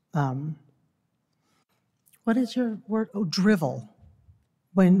what is your word? Oh, drivel.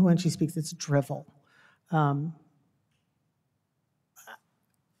 When she speaks, it's drivel.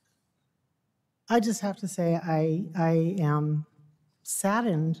 I just have to say I am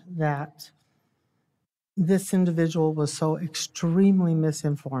saddened that this individual was so extremely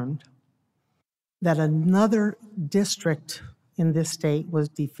misinformed that another district in this state was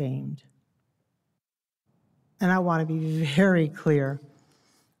defamed. And I want to be very clear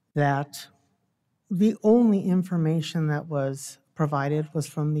that the only information that was provided was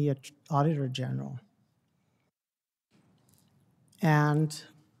from the Auditor General. And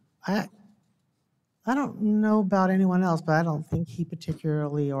I don't know about anyone else, but I don't think he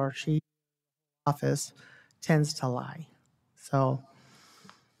particularly or she office tends to lie. So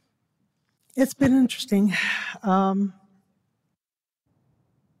it's been interesting. I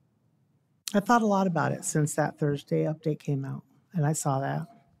thought a lot about it since that Thursday update came out, and I saw that.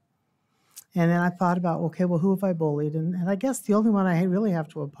 And then I thought about, okay, well, who have I bullied? And I guess the only one I really have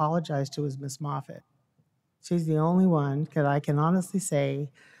to apologize to is Miss Moffett. She's the only one that I can honestly say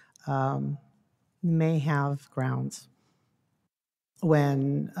may have grounds.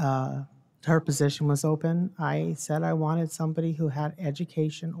 When her position was open, I said I wanted somebody who had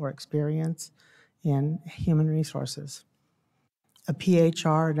education or experience in human resources, a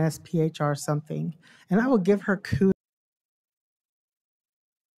PHR, an SPHR, something. And I will give her kudos.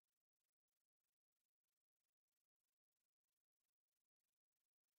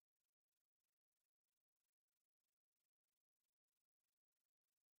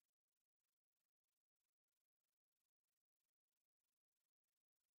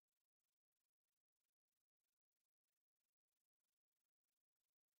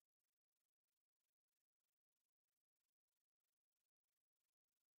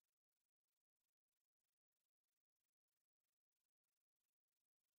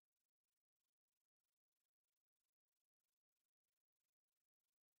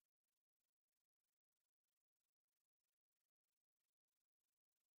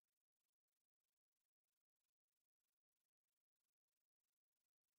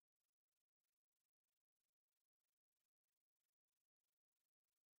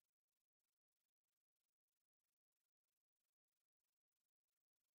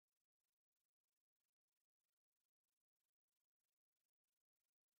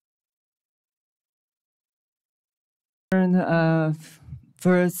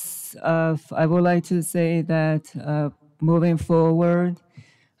 First, I would like to say that moving forward,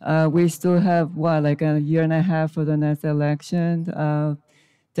 we still have, like a year and a half for the next election,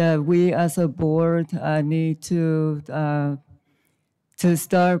 that we as a board need to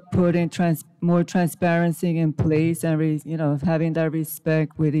start putting more transparency in place and having that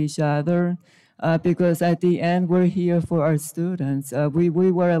respect with each other, because at the end we're here for our students. We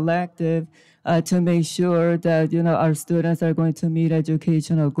were elected to make sure that our students are going to meet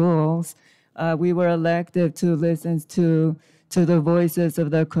educational goals. We were elected to listen to the voices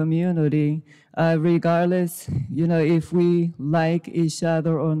of the community, regardless if we like each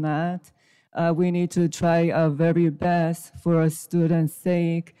other or not. We need to try our very best for our students'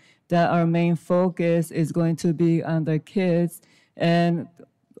 sake, that our main focus is going to be on the kids. And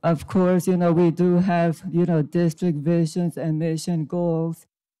of course, we do have, district visions and mission goals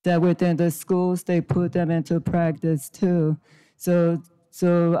that within the schools, they put them into practice too. So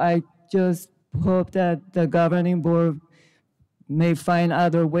I just hope that the governing board may find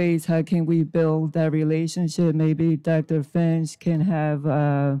other ways. How can we build that relationship? Maybe Dr. Finch can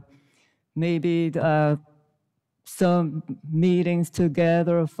have maybe some meetings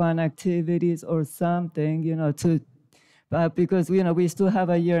together, fun activities or something, because we still have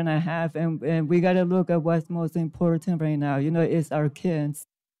a year and a half, and we got to look at what's most important right now. It's our kids.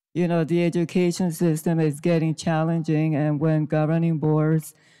 The education system is getting challenging, and when governing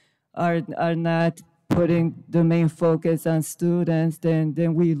boards are not putting the main focus on students,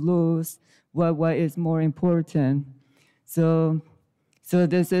 then we lose what is more important. So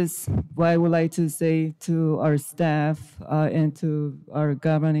this is what I would like to say to our staff and to our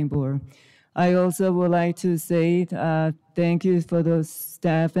governing board. I also would like to say thank you for those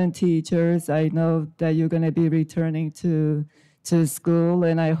staff and teachers. I know that you're going to be returning to school,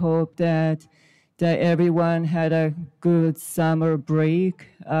 and I hope that everyone had a good summer break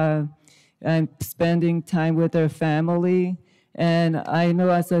and spending time with their family. And I know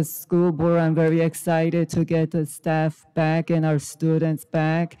as a school board, I'm very excited to get the staff back and our students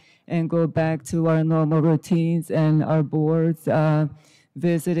back and go back to our normal routines and our boards,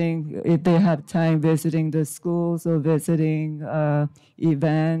 visiting, if they have time, visiting the schools or visiting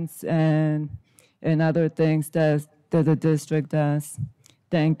events and other things that the district does.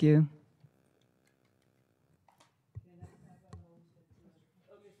 Thank you.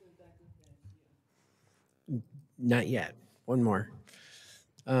 Not yet. One more.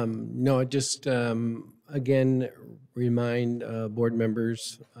 No, just again, remind board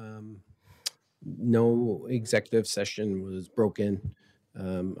members, no executive session was broken.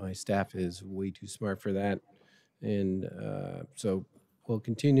 My staff is way too smart for that. And so we'll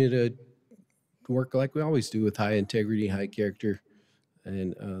continue to work like we always do with high integrity, high character.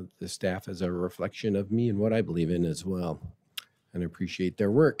 And the staff is a reflection of me and what I believe in as well. And I appreciate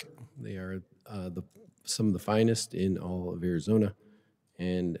their work. They are the some of the finest in all of Arizona.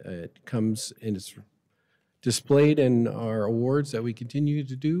 And it comes and it's displayed in our awards that we continue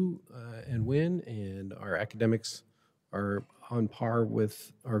to do and win, and our academics are on par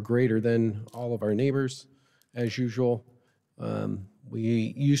with or greater than all of our neighbors, as usual.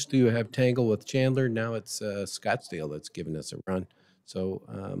 We used to have Tangle with Chandler. Now it's Scottsdale that's given us a run. So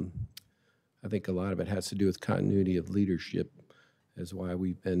I think a lot of it has to do with continuity of leadership, is why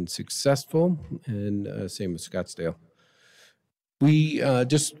we've been successful, and same with Scottsdale. We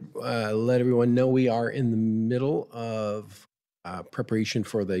just let everyone know we are in the middle of preparation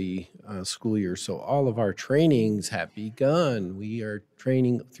for the school year. So all of our trainings have begun. We are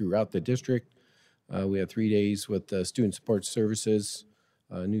training throughout the district. We have 3 days with student support services,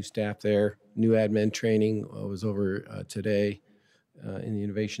 new staff there. New admin training was over today in the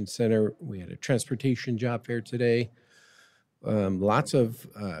Innovation Center. We had a transportation job fair today. Lots of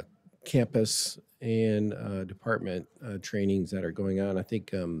campus and department trainings that are going on. I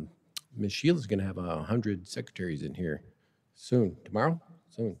think Ms. Sheila's going to have 100 secretaries in here soon. Tomorrow?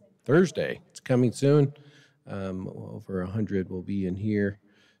 Soon. Thursday. It's coming soon. Over 100 will be in here.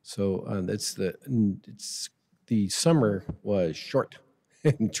 So the summer was short,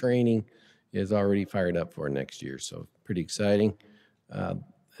 and training is already fired up for next year. So pretty exciting.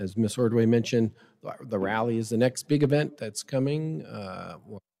 As Ms. Ordway mentioned, the rally is the next big event that's coming.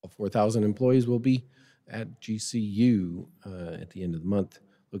 4,000 employees will be at GCU at the end of the month.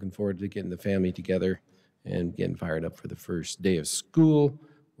 Looking forward to getting the family together and getting fired up for the first day of school,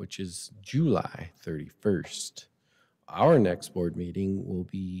 which is July 31st. Our next board meeting will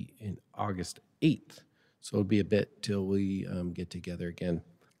be in August 8th, so it'll be a bit till we get together again.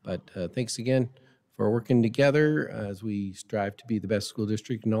 But thanks again for working together as we strive to be the best school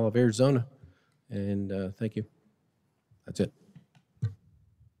district in all of Arizona. And thank you. That's it.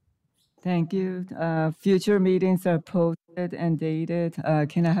 Thank you. Future meetings are posted and dated.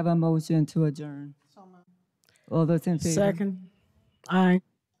 Can I have a motion to adjourn? All those in favor? Second. Aye.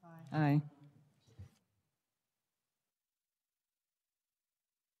 Aye.